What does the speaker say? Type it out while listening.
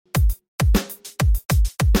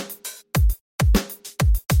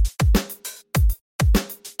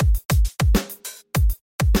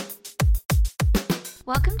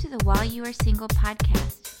to the While You Are Single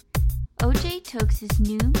podcast. OJ Tokes'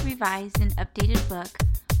 new, revised, and updated book,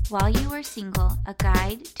 While You Are Single, A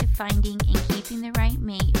Guide to Finding and Keeping the Right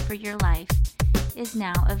Mate for Your Life, is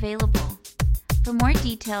now available. For more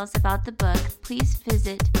details about the book, please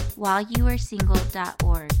visit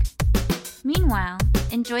whileyouaresingle.org. Meanwhile,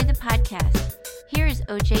 enjoy the podcast. Here is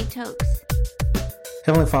OJ Tokes.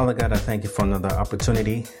 Heavenly Father God, I thank you for another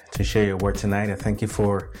opportunity to share your word tonight. I thank you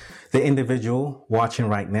for the individual watching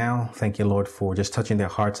right now. Thank you, Lord, for just touching their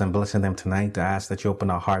hearts and blessing them tonight. I ask that you open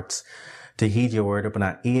our hearts to heed your word, open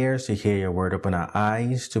our ears to hear your word, open our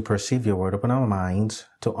eyes to perceive your word, open our minds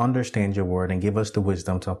to understand your word, and give us the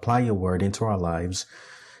wisdom to apply your word into our lives.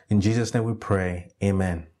 In Jesus' name we pray.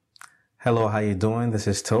 Amen. Hello, how you doing? This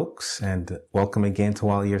is Tokes, and welcome again to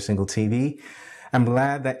While You're Single TV. I'm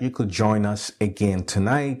glad that you could join us again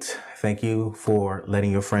tonight. Thank you for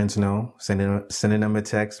letting your friends know, sending them a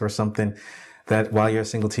text or something that While You're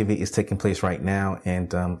Single TV is taking place right now.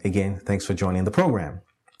 And again, thanks for joining the program.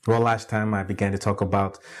 Well, last time I began to talk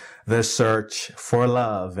about the search for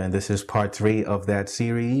love, and this is part 3 of that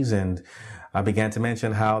series. And I began to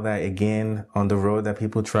mention how that again on the road that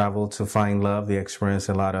people travel to find love, they experience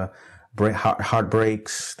a lot of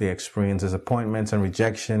heartbreaks, they experience disappointments and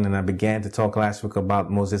rejection. And I began to talk last week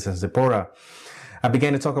about Moses and Zipporah. I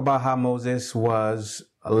began to talk about how Moses was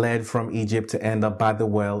led from Egypt to end up by the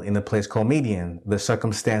well in a place called Midian. The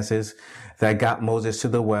circumstances that got Moses to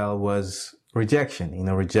the well was rejection,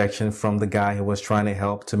 rejection from the guy who was trying to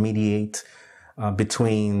help to mediate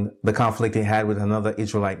between the conflict he had with another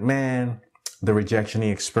Israelite man, the rejection he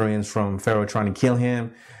experienced from Pharaoh trying to kill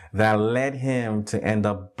him, that led him to end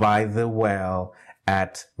up by the well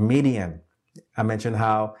at Midian. I mentioned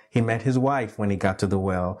how he met his wife when he got to the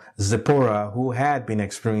well. Zipporah, who had been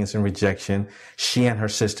experiencing rejection, she and her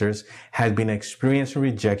sisters had been experiencing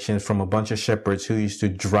rejection from a bunch of shepherds who used to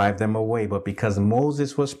drive them away. But because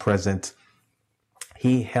Moses was present,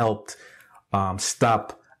 he helped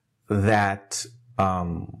stop that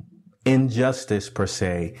injustice, per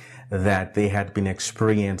se, that they had been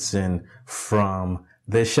experiencing from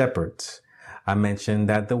the shepherds. I mentioned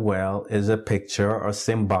that the well is a picture or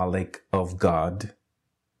symbolic of God.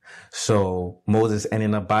 So Moses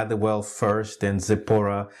ending up by the well first, and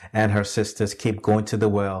Zipporah and her sisters keep going to the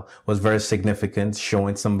well was very significant,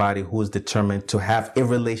 showing somebody who is determined to have a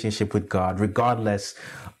relationship with God, regardless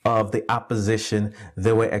of the opposition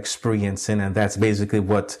they were experiencing. And that's basically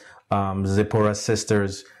what Zipporah's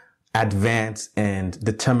sisters' advance and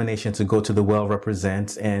determination to go to the well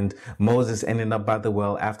represents. And Moses ending up by the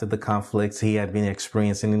well after the conflicts he had been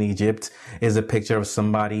experiencing in Egypt is a picture of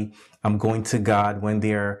somebody going to God when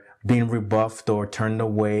they're being rebuffed or turned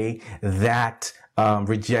away. That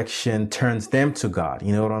rejection turns them to God.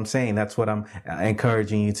 You know what I'm saying? That's what I'm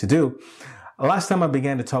encouraging you to do. Last time I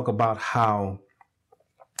began to talk about how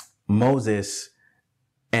Moses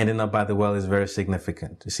ending up by the well is very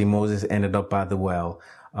significant. You see, Moses ended up by the well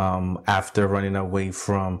after running away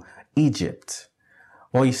from Egypt.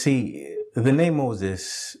 Well, you see, the name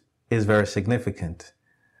Moses is very significant.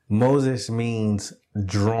 Moses means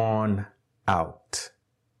drawn out.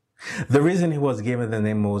 The reason he was given the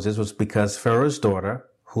name Moses was because Pharaoh's daughter,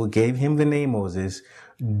 who gave him the name Moses,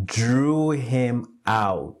 drew him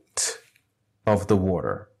out of the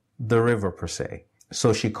water, the river per se.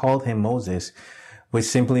 So she called him Moses, which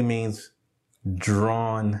simply means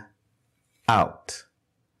drawn out.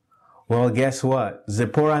 Well, guess what?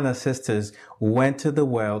 Zipporah and her sisters went to the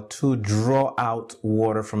well to draw out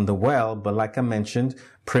water from the well. But like I mentioned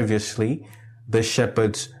previously, the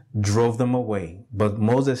shepherds drove them away. But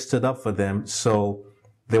Moses stood up for them, so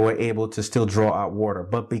they were able to still draw out water.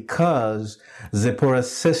 But because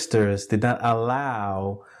Zipporah's sisters did not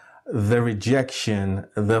allow the rejection,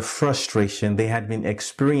 the frustration they had been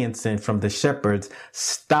experiencing from the shepherds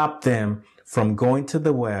stop them from going to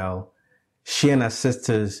the well, she and her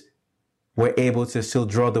sisters were able to still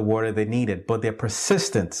draw the water they needed. But their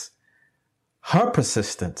persistence, her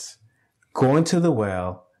persistence, going to the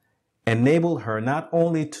well, enabled her not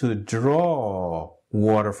only to draw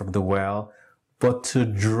water from the well, but to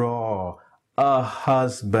draw a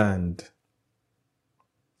husband,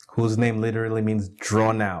 whose name literally means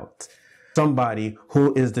drawn out. Somebody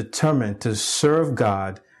who is determined to serve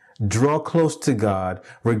God, draw close to God,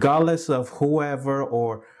 regardless of whoever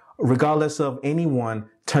or regardless of anyone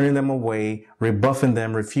turning them away, rebuffing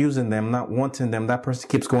them, refusing them, not wanting them. That person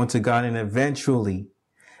keeps going to God, and eventually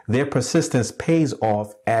their persistence pays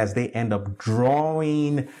off as they end up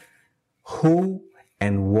drawing who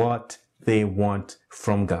and what they want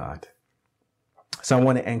from God. So I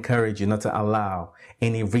want to encourage you not to allow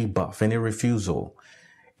any rebuff, any refusal,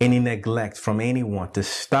 any neglect from anyone to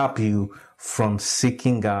stop you from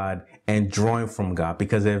seeking God and drawing from God,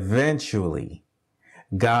 because eventually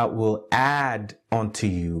God will add unto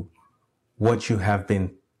you what you have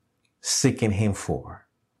been seeking him for.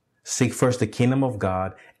 Seek first the kingdom of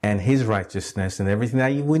God and his righteousness, and everything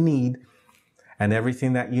that you will need and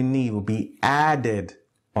everything that you need will be added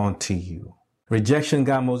unto you. Rejection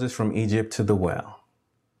got Moses from Egypt to the well.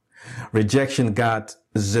 Rejection got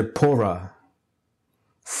Zipporah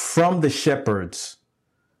from the shepherds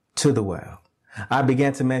to the well. I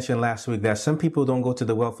began to mention last week that some people don't go to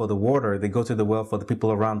the well for the water. They go to the well for the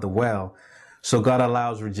people around the well. So God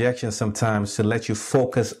allows rejection sometimes to let you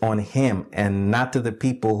focus on him and not to the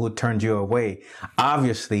people who turned you away.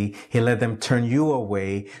 Obviously, he let them turn you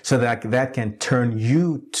away so that that can turn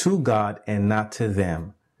you to God and not to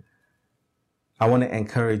them. I want to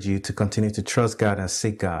encourage you to continue to trust God and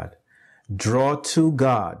seek God. Draw to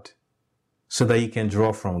God so that you can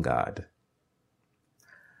draw from God.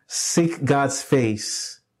 Seek God's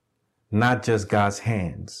face, not just God's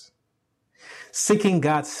hands. Seeking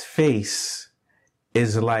God's face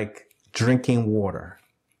is like drinking water.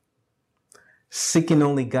 Seeking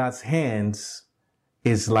only God's hands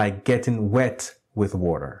is like getting wet with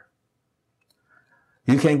water.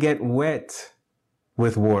 You can get wet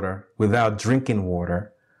with water without drinking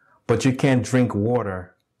water, but you can't drink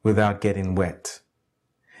water without getting wet.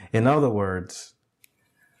 In other words,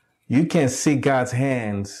 you can see God's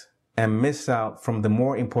hands and miss out from the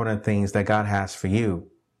more important things that God has for you.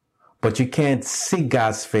 But you can't see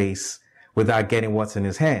God's face without getting what's in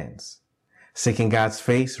his hands. Seeking God's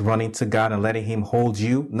face, running to God and letting him hold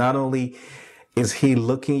you. Not only is he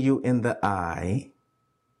looking you in the eye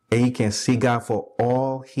and you can see God for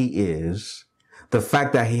all he is, the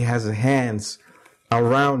fact that he has his hands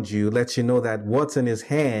around you lets you know that what's in his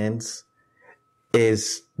hands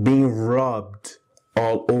is being rubbed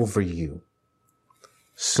all over you.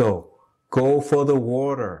 So go for the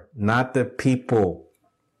water, not the people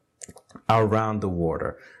around the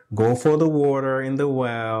water. Go for the water in the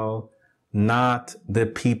well, not the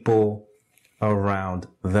people around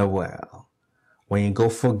the well. When you go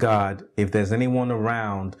for God, if there's anyone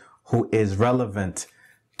around who is relevant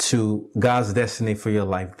to God's destiny for your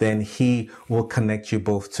life, then he will connect you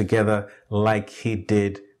both together like he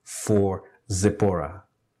did for Zipporah.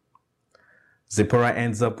 Zipporah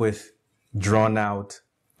ends up with drawn out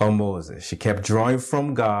of Moses. She kept drawing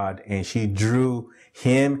from God and she drew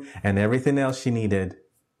him and everything else she needed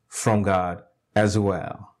from God as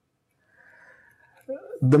well.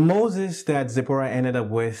 The Moses that Zipporah ended up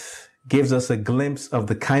with gives us a glimpse of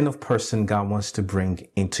the kind of person God wants to bring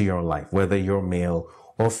into your life, whether you're male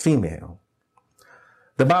or female.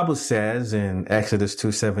 The Bible says in Exodus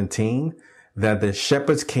 2:17 that the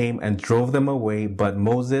shepherds came and drove them away, but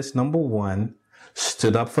Moses, number one,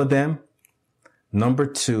 stood up for them, number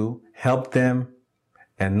two, helped them,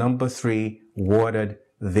 and number three, watered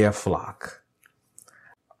their flock.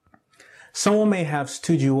 Someone may have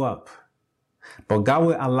stood you up, but God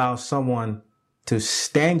will allow someone to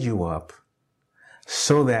stand you up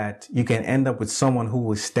so that you can end up with someone who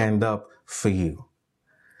will stand up for you.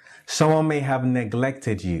 Someone may have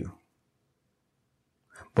neglected you,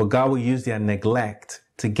 but God will use their neglect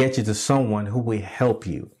to get you to someone who will help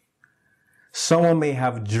you. Someone may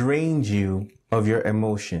have drained you of your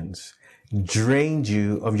emotions, drained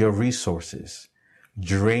you of your resources,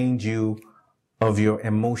 drained you of your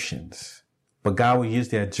emotions. But God will use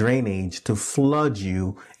their drainage to flood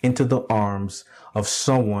you into the arms of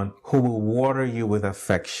someone who will water you with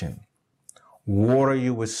affection, water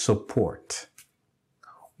you with support,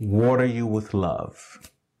 water you with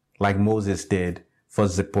love, like Moses did for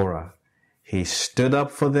Zipporah. He stood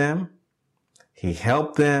up for them, he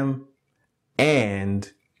helped them,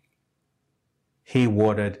 and he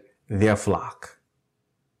watered their flock.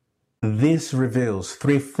 This reveals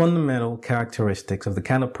three fundamental characteristics of the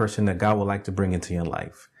kind of person that God would like to bring into your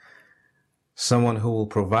life. Someone who will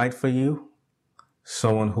provide for you,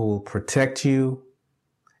 someone who will protect you,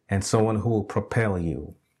 and someone who will propel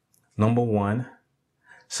you. Number one,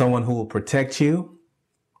 someone who will protect you,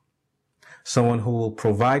 someone who will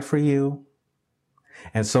provide for you,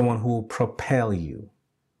 and someone who will propel you.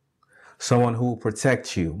 Someone who will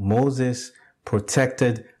protect you. Moses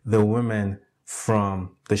protected the women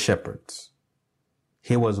from the shepherds.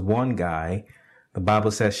 He was one guy. The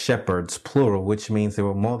Bible says shepherds, plural, which means there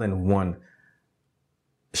were more than one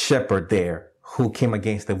shepherd there who came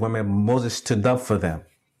against the women. Moses stood up for them.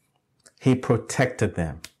 He protected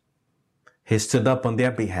them. He stood up on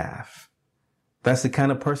their behalf. That's the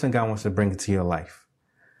kind of person God wants to bring into your life.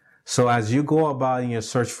 So as you go about in your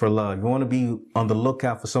search for love, you want to be on the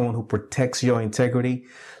lookout for someone who protects your integrity,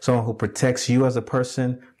 someone who protects you as a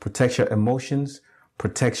person, protects your emotions,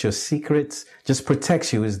 protects your secrets, just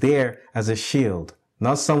protects you, is there as a shield.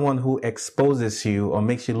 Not someone who exposes you or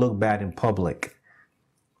makes you look bad in public.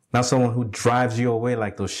 Not someone who drives you away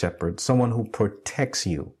like those shepherds. Someone who protects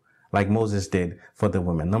you like Moses did for the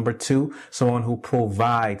women. Number 2, someone who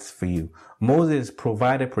provides for you. Moses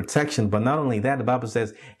provided protection, but not only that, the Bible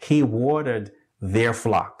says he watered their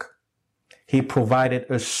flock. He provided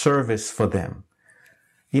a service for them.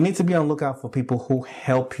 You need to be on the lookout for people who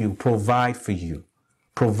help you, provide for you,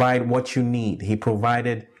 provide what you need. He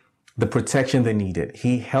provided the protection they needed.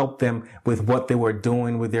 He helped them with what they were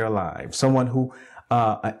doing with their lives. Someone who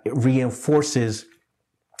reinforces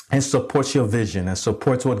and supports your vision and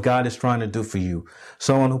supports what God is trying to do for you.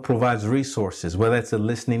 Someone who provides resources, whether it's a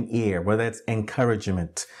listening ear, whether it's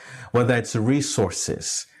encouragement, whether it's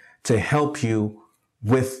resources to help you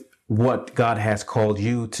with what God has called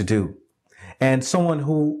you to do. And someone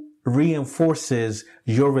who reinforces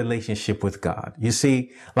your relationship with God. You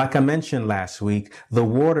see, like I mentioned last week, the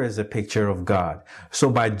water is a picture of God.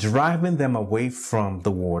 So by driving them away from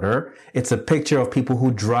the water, it's a picture of people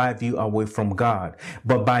who drive you away from God.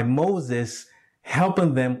 But by Moses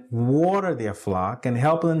helping them water their flock and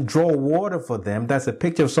helping them draw water for them, that's a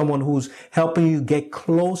picture of someone who's helping you get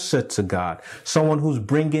closer to God, someone who's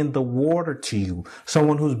bringing the water to you,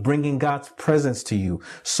 someone who's bringing God's presence to you,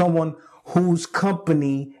 someone whose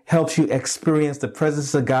company helps you experience the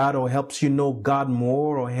presence of God or helps you know God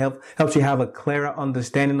more or helps you have a clearer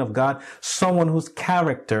understanding of God. Someone whose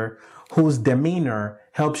character, whose demeanor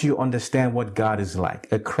helps you understand what God is like.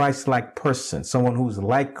 A Christ-like person, someone who's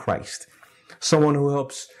like Christ, someone who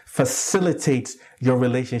helps facilitate your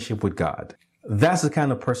relationship with God. That's the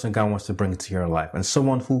kind of person God wants to bring into your life. And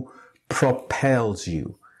someone who propels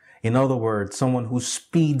you. In other words, someone who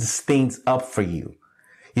speeds things up for you.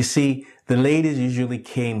 You see, the ladies usually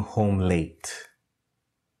came home late.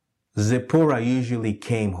 Zipporah usually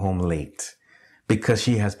came home late because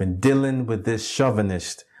she has been dealing with this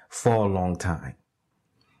chauvinist for a long time.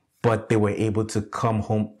 But they were able to come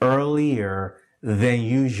home earlier than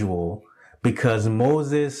usual because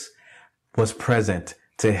Moses was present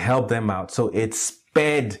to help them out. So it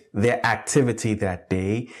sped their activity that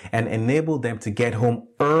day and enabled them to get home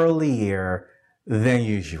earlier than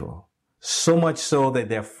usual. So much so that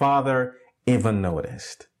their father even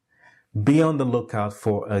noticed. Be on the lookout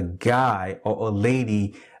for a guy or a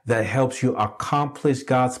lady that helps you accomplish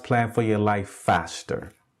God's plan for your life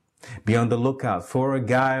faster. Be on the lookout for a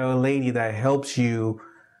guy or a lady that helps you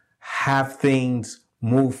have things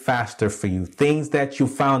move faster for you. Things that you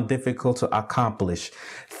found difficult to accomplish.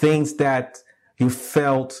 Things that you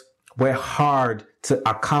felt were hard to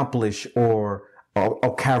accomplish or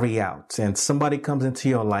carry out. And somebody comes into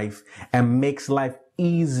your life and makes life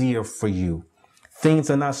easier for you.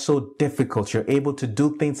 Things are not so difficult. You're able to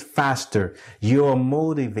do things faster. You're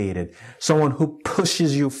motivated. Someone who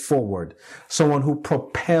pushes you forward. Someone who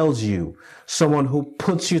propels you. Someone who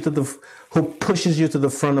pushes you to the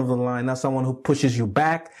front of the line. Not someone who pushes you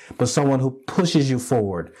back, but someone who pushes you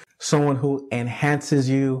forward. Someone who enhances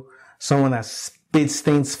you. Someone that speeds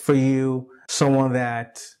things for you. Someone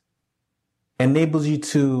that enables you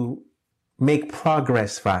to make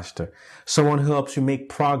progress faster. Someone who helps you make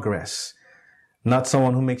progress, not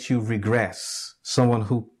someone who makes you regress. Someone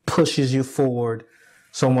who pushes you forward,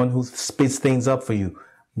 someone who speeds things up for you.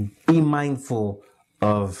 Be mindful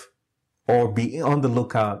of or be on the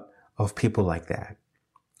lookout of people like that.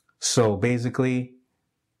 So basically,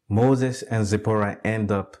 Moses and Zipporah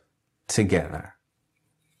end up together.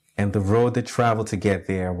 And the road they traveled to get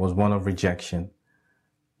there was one of rejection.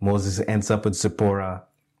 Moses ends up with Zipporah.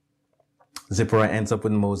 Zipporah ends up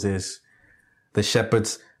with Moses. The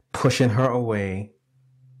shepherds pushing her away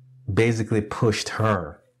basically pushed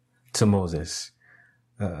her to Moses.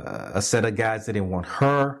 A set of guys didn't want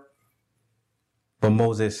her, but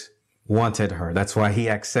Moses wanted her. That's why he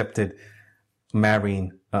accepted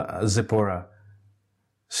marrying Zipporah.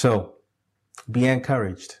 So be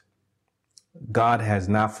encouraged. God has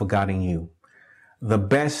not forgotten you. The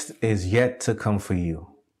best is yet to come for you.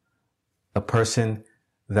 A person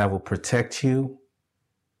that will protect you,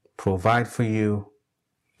 provide for you,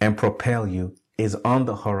 and propel you is on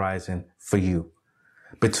the horizon for you.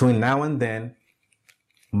 Between now and then,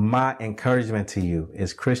 my encouragement to you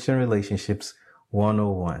is Christian Relationships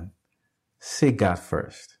 101. Seek God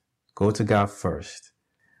first. Go to God first.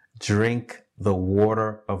 Drink the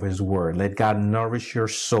water of His Word. Let God nourish your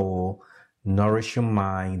soul, nourish your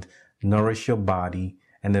mind, nourish your body,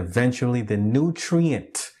 and eventually the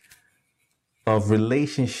nutrient of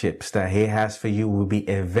relationships that He has for you will be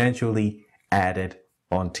eventually added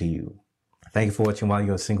onto you. Thank you for watching While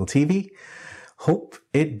You're Single TV. Hope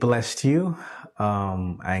it blessed you.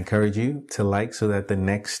 I encourage you to like so that the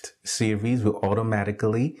next series will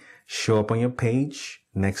automatically show up on your page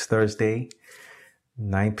next Thursday,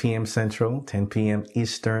 9 p.m. Central, 10 p.m.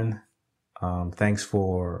 Eastern. Thanks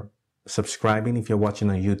for subscribing if you're watching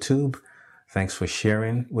on YouTube. Thanks for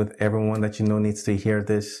sharing with everyone that you know needs to hear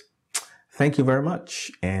this. Thank you very much.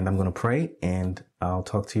 And I'm going to pray and I'll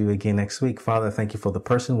talk to you again next week. Father, thank you for the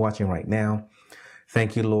person watching right now.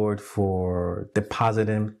 Thank you, Lord, for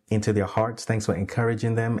depositing into their hearts. Thanks for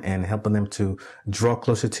encouraging them and helping them to draw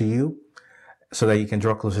closer to you so that you can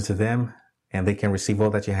draw closer to them and they can receive all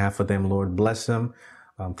that you have for them. Lord, bless them.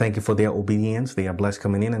 Thank you for their obedience. They are blessed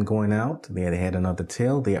coming in and going out. They are the head and not the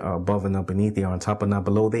tail. They are above and not beneath. They are on top and not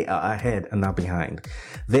below. They are ahead and not behind.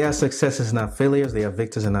 They are successes, not failures. They are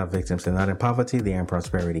victors and not victims. They're not in poverty. They are in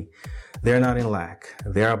prosperity. They're not in lack.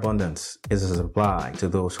 Their abundance is a supply to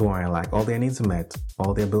those who are in lack. All their needs are met.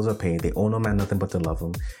 All their bills are paid. They owe no man nothing but to love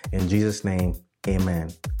him. In Jesus' name,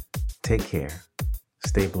 amen. Take care.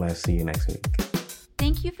 Stay blessed. See you next week.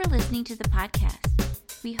 Thank you for listening to the podcast.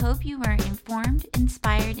 We hope you were informed,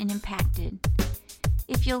 inspired, and impacted.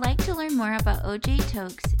 If you'd like to learn more about O.J.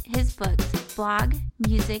 Tokes, his books, blog,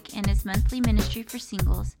 music, and his monthly ministry for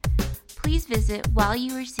singles, please visit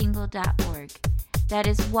whileyouaresingle.org. That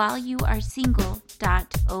is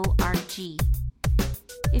whileyouaresingle.org.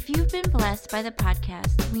 If you've been blessed by the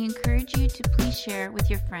podcast, we encourage you to please share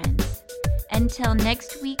with your friends. Until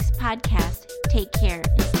next week's podcast, take care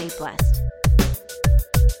and stay blessed.